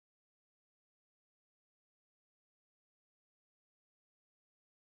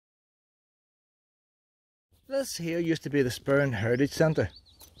This here used to be the Sperrin Heritage Centre.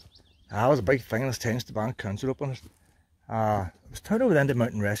 That was a big thing this time, the Bank Council opened it. It was turned over then to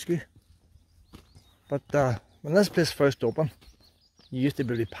Mountain Rescue. But when this place first opened, you used to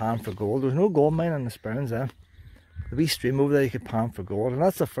be able to pan for gold. There was no gold mine in the Sperrins then. The wee stream over there you could pan for gold, and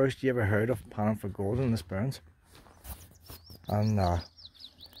that's the first you ever heard of panning for gold in the Sperrins. And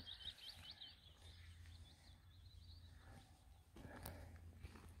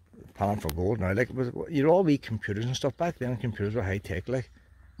panning for gold now, like, you'd all be computers and stuff. Back then computers were high tech, like,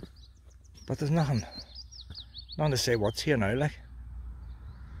 but there's nothing to say what's here now, like.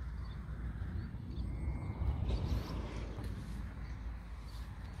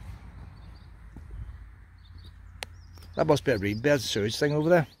 That must be a reed bed sewage thing over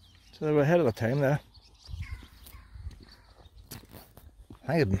there, so they were ahead of the time there.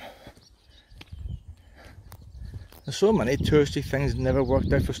 There's so many touristy things that never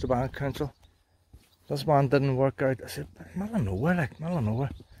worked out for the Bank Council. This one didn't work out. I said, middle of nowhere, like, middle of nowhere.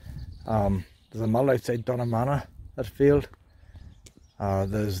 There's a mill outside Dunamana that failed.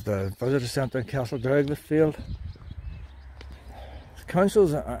 There's the visitor centre in Castledrug that failed. The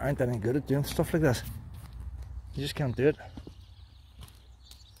councils aren't any good at doing stuff like this. You just can't do it.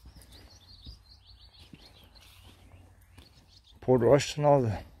 Port Rush and all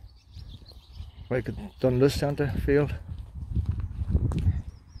the like Dunluce Centre failed.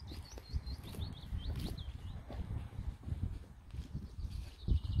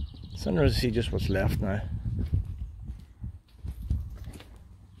 It's interesting to see just what's left now.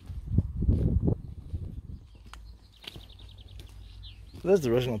 There's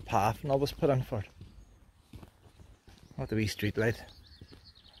the original path and all was put in for it. Not the wee street light.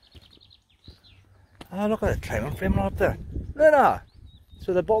 Oh, look at the climbing frame up there. Luna!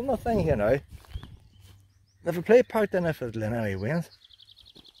 So they're building a thing here now. If a play parked in if it's linearly wins.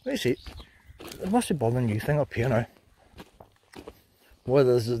 Let me see. They must be building a new thing up here now.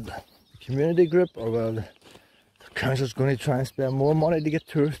 Whether this is the community group or whether the council's going to try and spend more money to get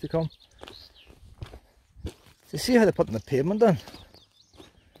tourists to come. You see how they're putting the pavement in?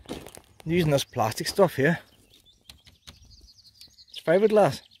 Using this plastic stuff here.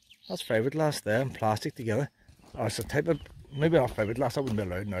 Fiberglass. That's fiberglass there and plastic together. Oh, it's a type of, maybe not fiberglass, that wouldn't be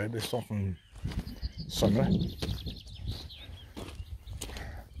allowed now, it'd be something similar.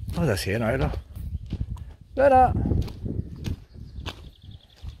 What is this here now, though? Look at that!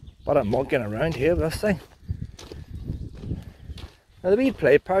 But I'm monkeying around here with this thing. Now the wee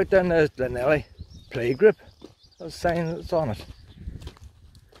play park down there is Glenelly Play Group. There's a sign that's on it.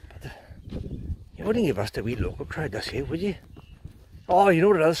 But you wouldn't give us the wee local crowd this here, would you? Oh, you know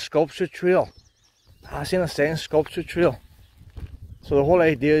what it is? Sculpture Trail. I seen a sign, Sculpture Trail. So the whole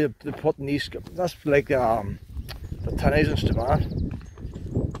idea of putting these, that's like the Tinnies in Strabane.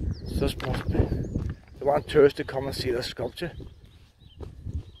 So this must be, they want tourists to come and see this sculpture.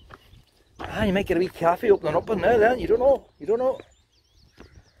 Ah, you might get a wee cafe opening up in there then, you don't know.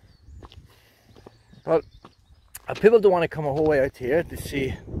 But people don't want to come a whole way out here to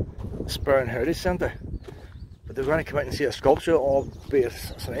see the Sperrin Heritage Centre. But they're going to come out and see a sculpture, albeit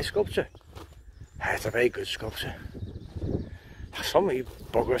it's a nice sculpture. It's a very good sculpture. Some wee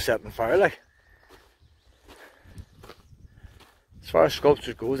bugger set on fire, like. As far as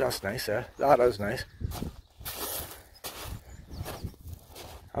sculpture goes, that's nice there. That is nice.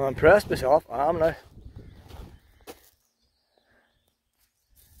 I'm impressed myself, I am now.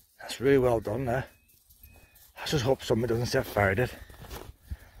 That's really well done there. I just hope somebody doesn't set fire to it.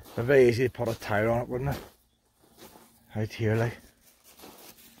 It'd be very easy to put a tire on it, wouldn't it? Out here, like.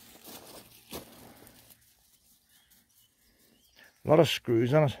 A lot of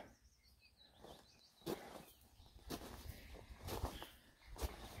screws on it.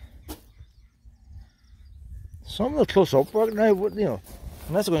 Some of the close up work now, you know,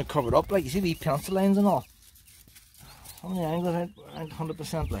 unless they're going to cover it up, like you see the pencil lines and all. Some of the angles aren't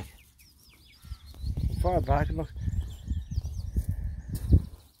 100% like. Far back, look.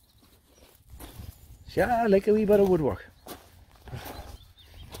 Yeah, I like a wee bit of woodwork.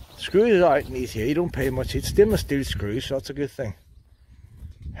 Screws are out in these here, you don't pay much. It's stainless steel screws, so that's a good thing.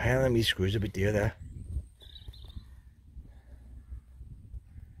 How many screws a bit dear there.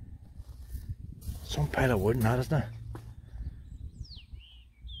 Some pile of wood in that, isn't it?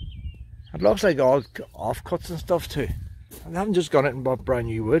 It looks like all offcuts and stuff too. They haven't just gone out and bought brand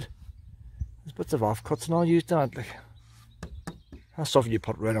new wood. There's bits of offcuts and all used in it. Like, that's stuff you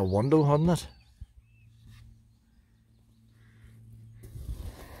put around a window, hadn't it?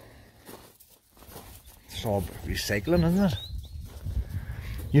 It's all recycling, isn't it?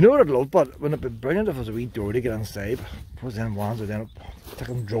 You know what I'd love, but wouldn't it be brilliant if there was a wee door to get inside? Put them ones with them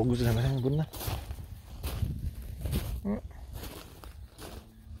taking drugs and everything, wouldn't it? See,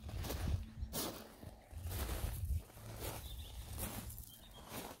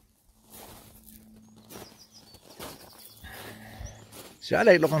 I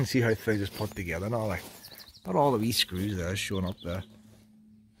like looking to see how things is put together now, like, not all the wee screws there showing up there.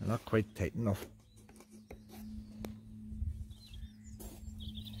 They're not quite tight enough.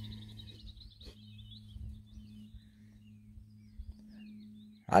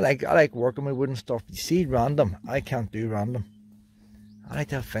 I like working with wooden stuff. You see random, I can't do random. I like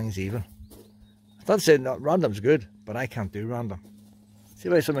to have things even. I'm not saying that random's good, but I can't do random. See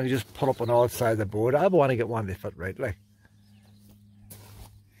why something you just put up on the outside of the board, I want to get one to fit right, like.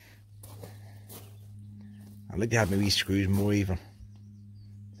 I like to have my wee screws more even.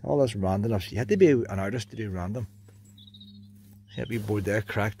 All this random stuff. You had to be an artist to do random. See that wee board there,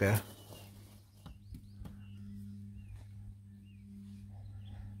 cracked there.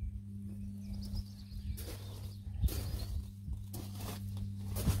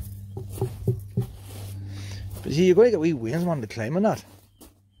 But see, you're going to get wee wings on to climb on that.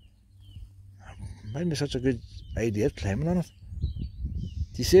 Might be such a good idea climbing on it.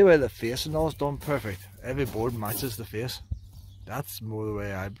 Do you see where the face and all is done perfect? Every board matches the face. That's more the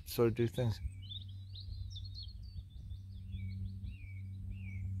way I sort of do things.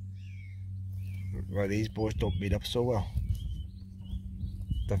 Where these boards don't meet up so well.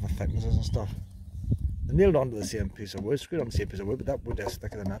 Different thicknesses and stuff. They're nailed onto the same piece of wood, screwed on the same piece of wood, but that wood is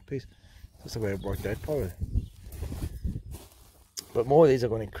thicker than that piece. That's the way it worked out probably. But more of these are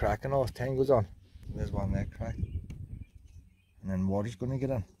going to crack and all as time goes on. There's one there cracked. And then water's going to get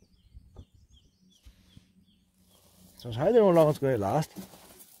in. So it's how they know how long it's going to last.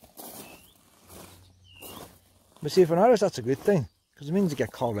 But see, for an artist that's a good thing, because it means you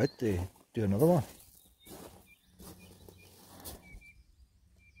get called out to do another one.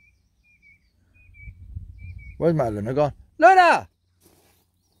 Where's my Luna gone? Luna!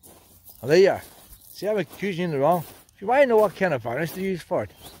 Oh, there you are. See, I'm accusing you in the wrong. You want to know what kind of varnish to use for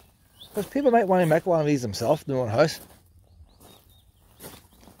it. Because people might want to make one of these themselves in their own house.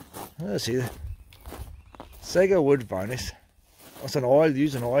 Let's see. Sega wood varnish. What's an oil?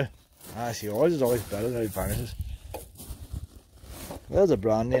 Use an oil. Ah, see, oil is always better than varnishes. There's a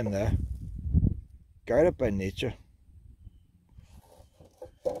brand name there. Guided by nature.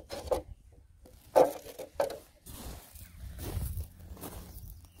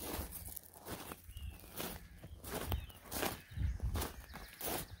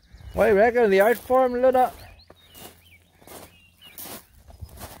 What do you reckon of the art form, Luna?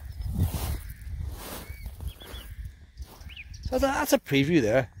 So that's a preview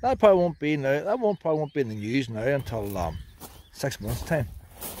there. That probably won't be now. That one probably won't be in the news now until 6 months' time.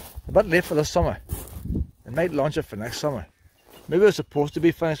 A bit late for this summer. They might launch it for next summer. Maybe it was supposed to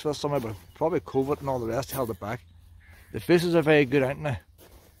be finished for this summer, but probably COVID and all the rest held it back. The faces are very good, aren't they?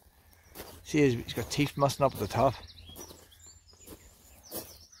 See, he's got teeth messing up at the top.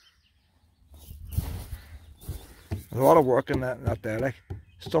 There's a lot of work in that there, like.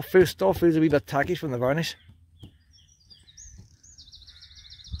 Stuff feels a wee bit tacky from the varnish.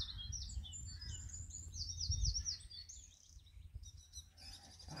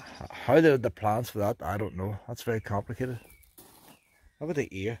 How they did the plans for that, I don't know. That's very complicated. Look at the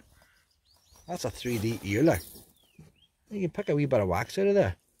ear. That's a 3D ear, like. You can pick a wee bit of wax out of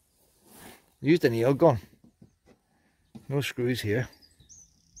there. Use the nail gun. No screws here.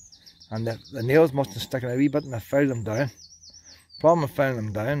 And the nails must have stuck in a wee bit and I filed them down. Problem with filing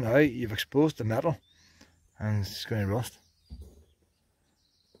them down now, you've exposed the metal and it's going to rust.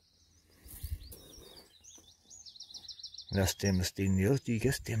 That's stainless steel nails. Do you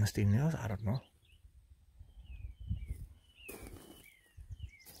get stainless steel nails? I don't know.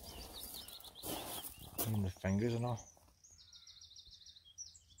 Even the fingers and all.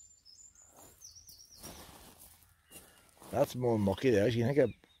 That's more mucky there. You think it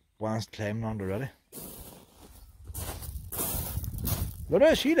wants climbing on already. But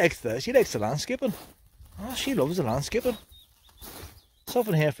no, she likes the landscaping. Oh, she loves the landscaping.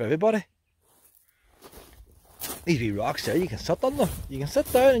 Something here for everybody. These wee rocks there, you can sit on them. You can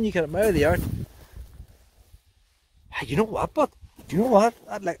sit down and you can admire the art. Hey, you know what, but do you know what?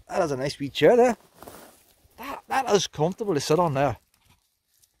 That is a nice wee chair there. That is comfortable to sit on there.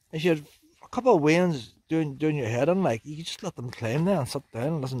 If you had a couple of wains doing your head on, like, you could just let them climb there and sit down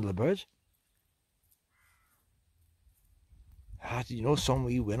and listen to the birds. Ah, do you know some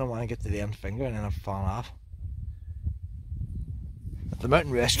wee win I want to get to the end finger and then I've fallen off? The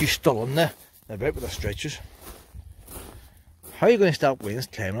mountain rescue's still in there. They're about with the stretchers. How are you going to stop wings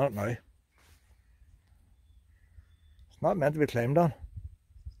climbing on it now? It's not meant to be climbed on.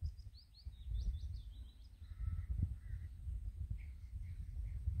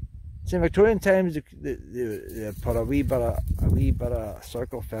 See, in Victorian times, they put a wee bit of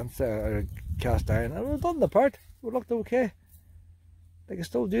circle fence there, or cast iron, and it doesn't apart. It looked okay. They can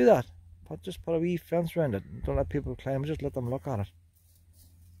still do that. But just put a wee fence around it. Don't let people climb, just let them look at it.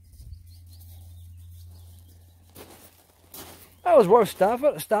 That was worth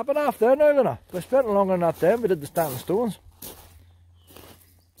stopping off there now, Lena. We spent longer than that then. We did the standing stones.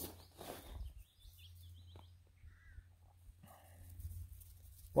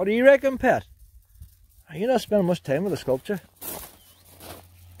 What do you reckon, Pet? You're not spending much time with the sculpture.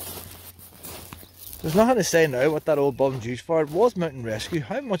 There's nothing to say now what that old building's used for. It was mountain rescue.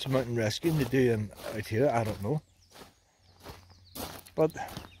 How much mountain rescuing they do out here, I don't know. But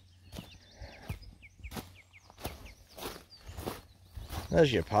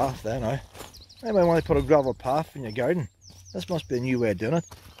there's your path there now. You might want to put a gravel path in your garden. This must be a new way of doing it.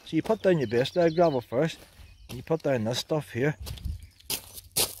 So you put down your base layer gravel first, and you put down this stuff here.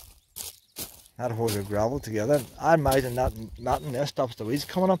 That holds your gravel together. I imagine that matting there stops the weeds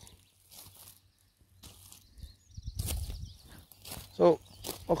coming up. So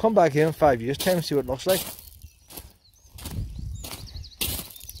I'll come back here in 5 years' time and see what it looks like.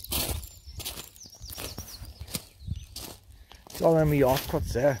 See all them wee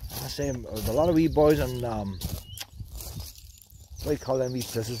offcuts there. I say there's a lot of wee boys and what do you call them wee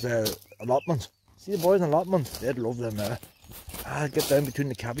places there? Allotments. See the boys in allotments? They'd love them there. I'd get down between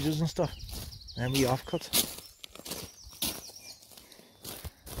the cabbages and stuff. Them wee offcuts.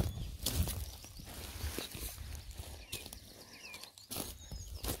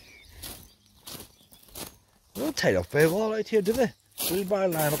 They don't tie up very well out here, do they? Wheelbarrow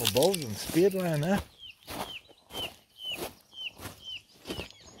lying up above and spade lying there.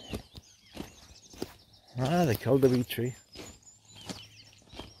 Ah, they killed the wee tree.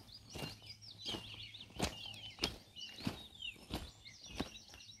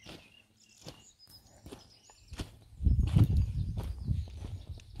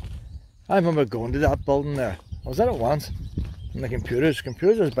 I remember going to that building there. I was in it once. And the computers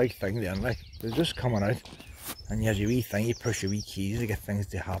are a big thing then, like. They're just coming out. And you have your wee thing, you push your wee keys to get things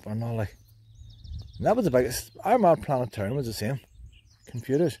to happen and all, like. And that was the biggest. I remember Planetarium was the same.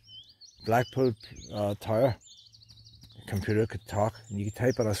 Computers. Blackpool Tower. The computer could talk. And you could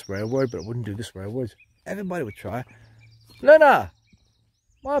type out a swear word, but it wouldn't do the swear words. Everybody would try. Luna!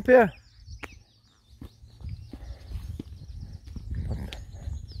 Come up here.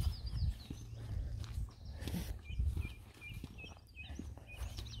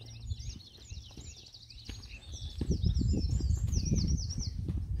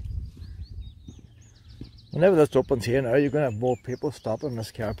 Whenever this opens here now, you're going to have more people stopping in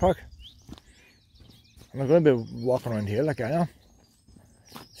this car park. And they're going to be walking around here like I am.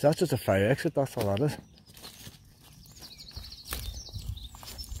 So that's just a fire exit, that's all that is.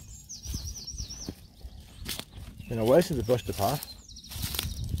 You know, why since they brushed the path?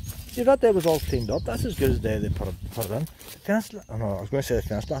 See, that there was all cleaned up. That's as good as they put it in. The fence, oh no, I was going to say the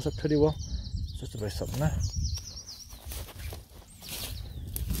fence lasted pretty well. It's just about something there.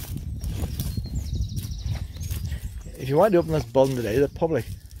 If you wanted to open this building today, the public,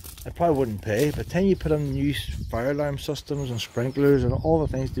 it probably wouldn't pay. By the time you put in new fire alarm systems and sprinklers and all the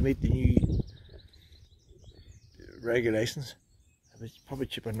things to meet the new regulations, it was probably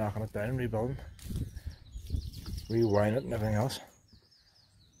cheaper knocking it down and rebuilding, rewiring it and everything else.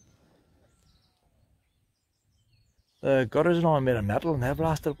 The gutters are all made of metal and they've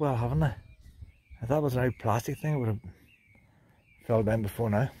lasted well, haven't they? If that was an old plastic thing, it would have fell down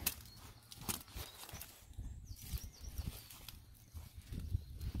before now.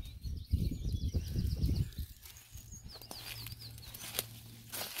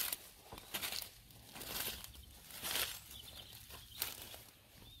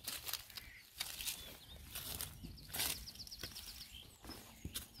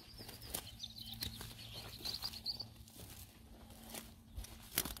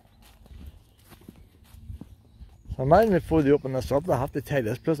 So imagine before they open this up, they have to tie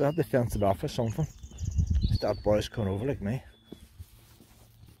this place, they have to fence it off or something. Start boys coming over like me.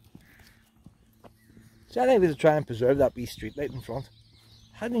 So I think we should try and preserve that wee street light in front.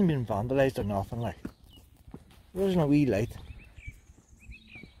 Hadn't even been vandalised or nothing, like. There wasn't a wee light.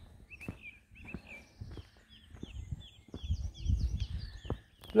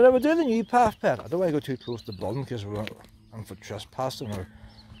 But I would do the new path, Pet. I don't want to go too close to the building because we're in for trespassing or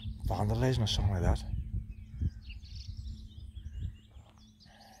vandalising or something like that.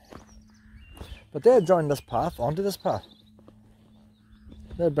 But they're drawing this path onto this path.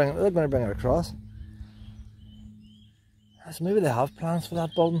 They're going to bring it across. So maybe they have plans for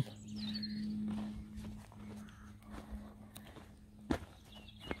that building.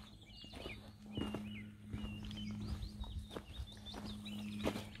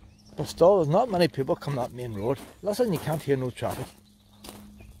 But still, there's not many people come that main road. Listen, you can't hear no traffic.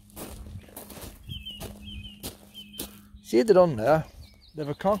 See they done there? They have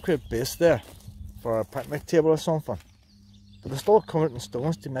a concrete base there for a picnic table or something. But they still covered in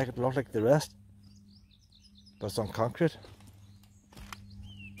stones to make it look like the rest. But it's on concrete.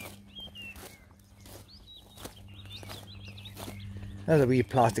 There's a wee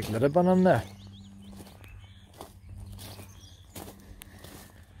plastic litter bin in there.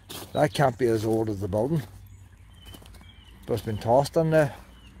 That can't be as old as the building. But it's been tossed in there.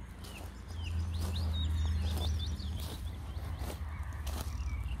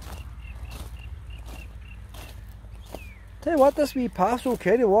 Tell you what, this wee path's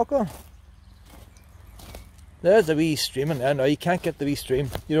okay to walk on. There's a wee stream in there. No, you can't get the wee stream.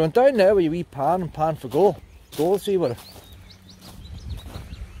 You went down there with your wee pan and pan for gold. Gold, see what?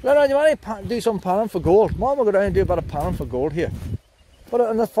 No, you want to do some panning for gold. Mom will go down and do a bit of panning for gold here. But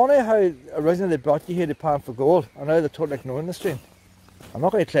isn't it funny how originally they brought you here to pan for gold and now they're totally ignoring the stream? I'm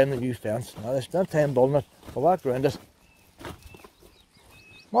not going to climb the new fence. No, they spent time building it. I'll walk around it.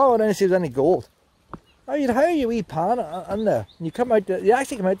 Mom will down and see if there's any gold. How are you wee pan in there? And you come out there, you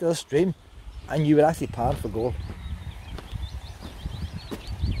actually come out to the stream and you would actually pan for gold.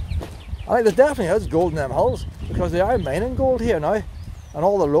 I think there definitely is gold in them hills because they are mining gold here now and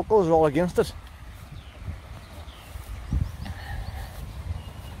all the locals are all against it.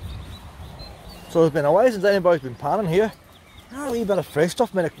 So it's been a while since anybody's been panning here. A wee bit of fresh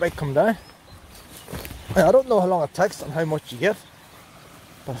stuff might come down. I don't know how long it takes and how much you get.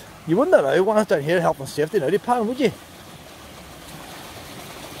 But you wouldn't allow one down here helping safety now to pan, would you?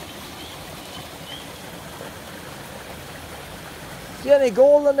 See any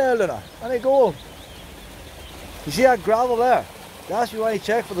gold in there, Luna? Any gold? You see that gravel there? That's where you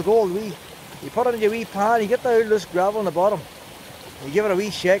check for the gold. You put it in your wee pan, you get the loose gravel on the bottom. You give it a wee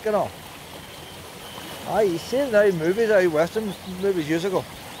shake and all. Aye, you see it now in movies, western movies years ago.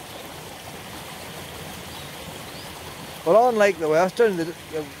 But unlike the western,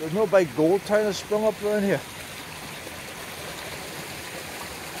 there's no big gold town that's sprung up around here.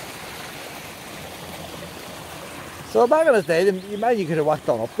 So back in the day, you imagine you could have walked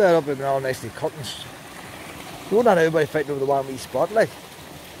on up there, up and all nicely cut and you wouldn't have everybody fighting over the one wee spot like.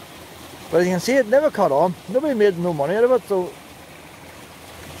 But as you can see, it never caught on. Nobody made no money out of it, so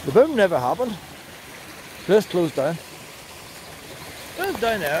the boom never happened. Just closed down. Just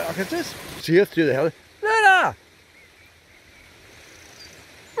down there, I can just see it through the hill. Luna!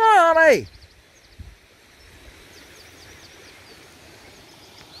 Honey!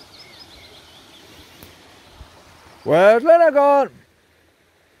 Where's Luna gone?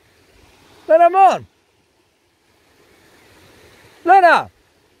 Luna, come on! Luna!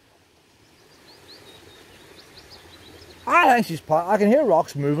 I think she's I can hear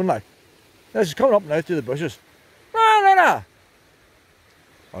rocks moving like. Now she's coming up now through the bushes. Ah, Luna!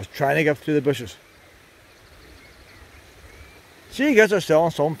 I was trying to get through the bushes. She gets herself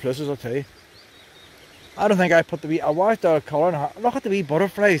in some places, I'll tell you. I don't think I put the wee... I washed out a colour and look at the wee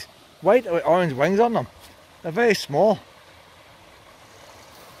butterflies. White with orange wings on them. They're very small.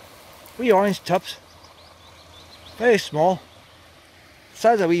 Wee orange tips. Very small.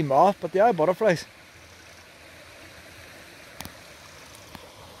 Size of a wee moth, but they are butterflies.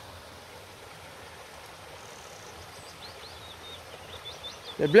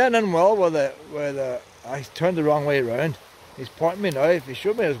 They blend in well with the I turned the wrong way around. He's pointing me now. If he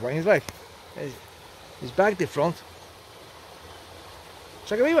showed me his wings like, he's back to front.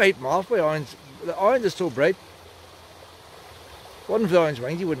 It's like a wee white moth with orange. The orange is so bright. Wasn't for the orange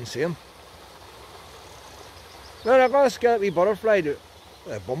wings, you wouldn't see him. No, I'm going to scare that wee butterfly to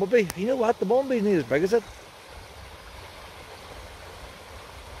a bumblebee. You know what? The bumblebee's not as big as it.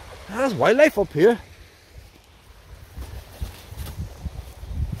 There's wildlife up here.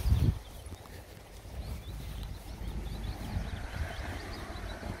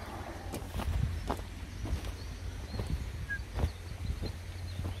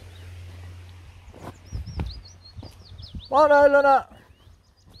 Come on now, Luna.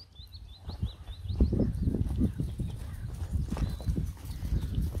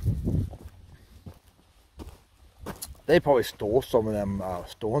 They probably stole some of them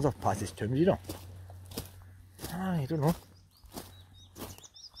stones off past his tombs, you know. I don't know.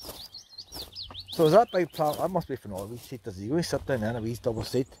 So is that big plant? That must be for all. We seat the zero. We sit down there in a wee double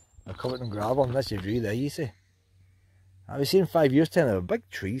seat. They're covered in gravel, and that's your view there, you see. I've seen 5 years' time there were big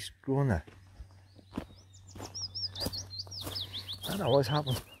trees growing there. That always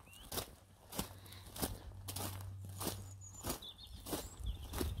happens.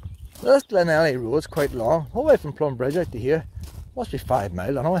 This Glenelly road's quite long, all the way from Plum Bridge out to here. Must be 5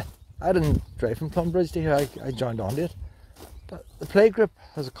 miles anyway. I didn't drive from Plunbridge to here, I joined onto it. But the play group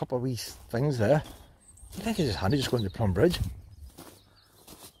has a couple of wee things there. I think it's just handy just going to Plunbridge.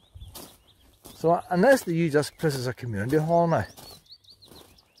 So unless they use this place as a community hall now.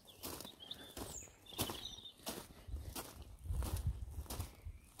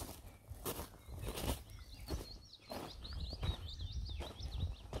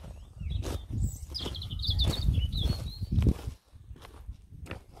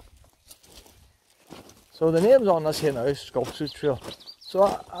 So the name's on this here now, Sculpture Trail. So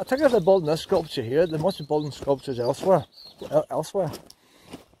I think if they're building this sculpture here, they must be building sculptures elsewhere.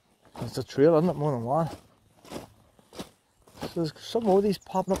 It's a trail, isn't it? More than one. So there's some more of these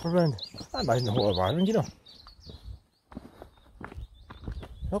popping up around. I imagine the whole of Ireland, you know.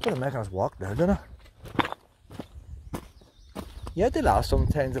 Look at them making us walk down, don't they? Yeah, they laugh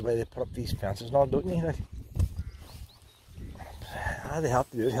sometimes the way they put up these fences and all, don't you? Like, they have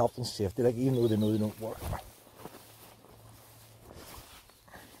to do it, health and safety, like, even though they know they don't work.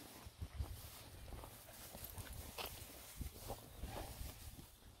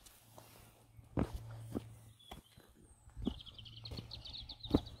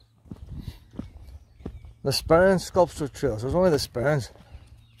 The Sperrin Sculpture Trails, there's only the Sperrins.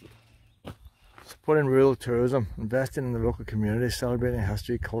 Supporting rural tourism, investing in the local community, celebrating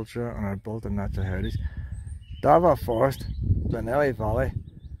history, culture and our built and natural heritage. Darva Forest, Glenelly Valley,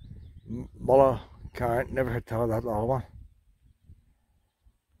 Mulla, Carrot, never heard tell of that other one.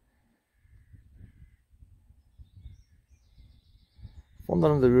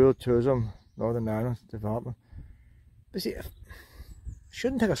 Funding of the rural tourism, Northern Ireland development. But see, it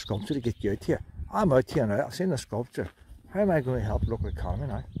shouldn't take a sculpture to get you out here. I'm out here now, I've seen the sculpture. How am I going to help the local economy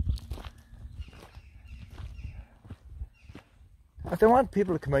now? If they want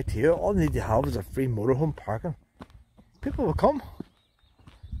people to come out here, all they need to have is a free motorhome parking. People will come.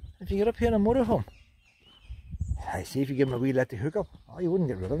 If you get up here in a motorhome. I see if you give them a wee let to hook up, oh, you wouldn't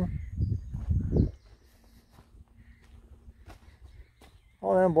get rid of them.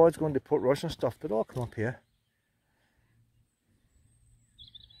 All them boys going to Port Rush and stuff, they'd all come up here.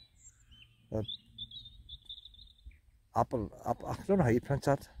 Apple, I don't know how you pronounce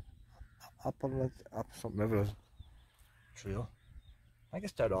that. Apple, something, whatever it is. Trail. I think it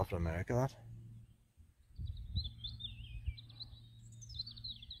started off in America, that.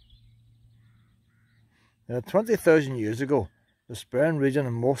 Now, 20,000 years ago, the Sperrin region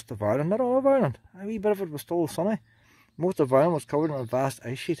in most of Ireland, not all of Ireland, a wee bit of it was still sunny. Most of Ireland was covered in a vast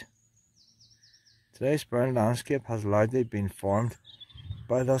ice sheet. Today's Sperrin landscape has largely been formed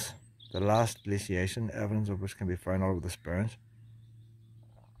by this, the last glaciation, evidence of which can be found all over the Sperrins.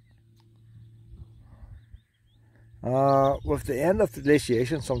 With the end of the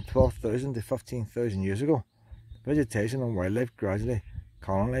glaciation some 12,000 to 15,000 years ago, vegetation and wildlife gradually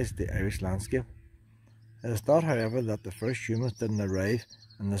colonised the Irish landscape. It is thought, however, that the first humans didn't arrive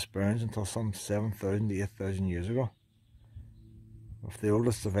in the Sperrins until some 7,000 to 8,000 years ago, with the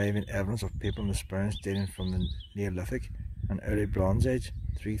oldest surviving evidence of people in the Sperrins dating from the Neolithic and early Bronze Age,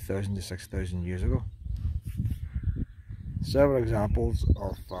 3,000 to 6,000 years ago. Several examples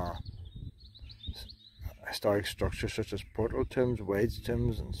of historic structures such as portal tombs, wage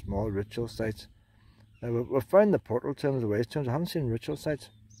tombs and small ritual sites. Now, we've found the portal tombs and wage tombs. I haven't seen ritual sites.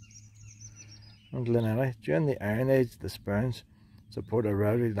 And Glenelly, during the Iron Age, the Sperrins support a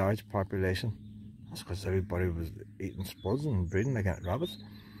relatively large population. That's because everybody was eating spuds and breeding like rabbits.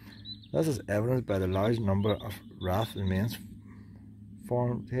 This is evidenced by the large number of rath remains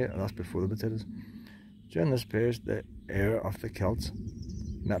formed here. That's before the potatoes. During this period, the era of the Celts,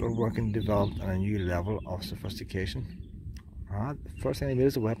 metalworking developed at a new level of sophistication. The first thing they made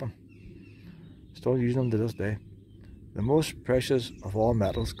is a weapon. Still using them to this day. The most precious of all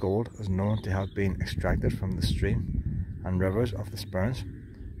metals, gold, is known to have been extracted from the stream and rivers of the Sperrins.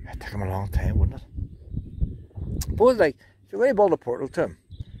 It'd take them a long time, wouldn't it? Suppose, like, if you're going to build a portal tomb,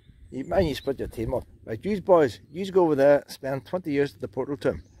 you split your team up. Like, you boys, you go over there, spend 20 years at the portal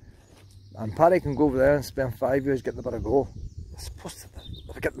tomb. And Paddy can go over there and spend 5 years getting a bit of gold. I suppose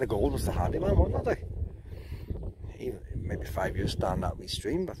getting the gold was the handyman, wasn't it? Even maybe 5 years down that wee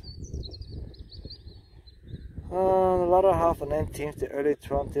stream, but the latter half of the 19th to early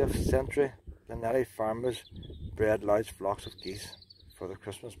 20th century, the Nelly farmers bred large flocks of geese for the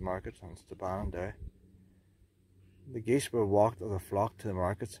Christmas markets on Sperrin and Derry. The geese were walked as a flock to the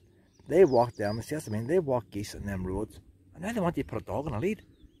markets. They walked them, and see, that's what I mean, they walk geese on them roads, and now they want you to put a dog on a lead.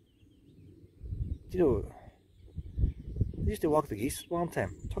 You know, they used to walk the geese one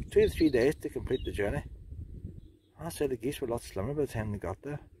time. It took 2 to 3 days to complete the journey. I said the geese were a lot slimmer by the time they got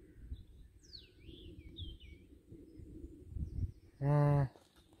there.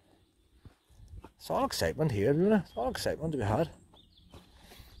 It's all excitement here, isn't it? It's all excitement to be had.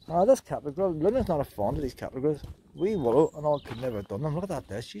 This capricorn, Luna's not a fond of these capricorns. Wee Willow and all could never have done them. Look at that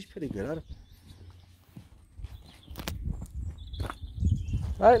there, she's pretty good at it.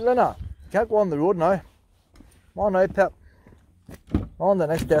 Right, Luna, can't go on the road now. Come on now, Pip. On the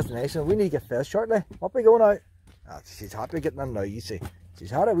next destination. We need to get fed shortly. Up we go now. She's happy getting in now, you see. She's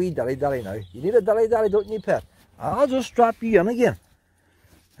had a wee dilly now. You need a dilly, don't you, Pip? I'll just strap you in again.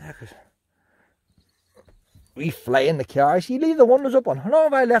 We fly in the car. See, leave the windows open. How long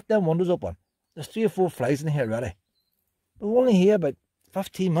have I left them windows open? There's 3 or 4 flies in here already. We're only here about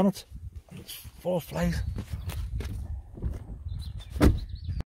 15 minutes. And it's full of flies.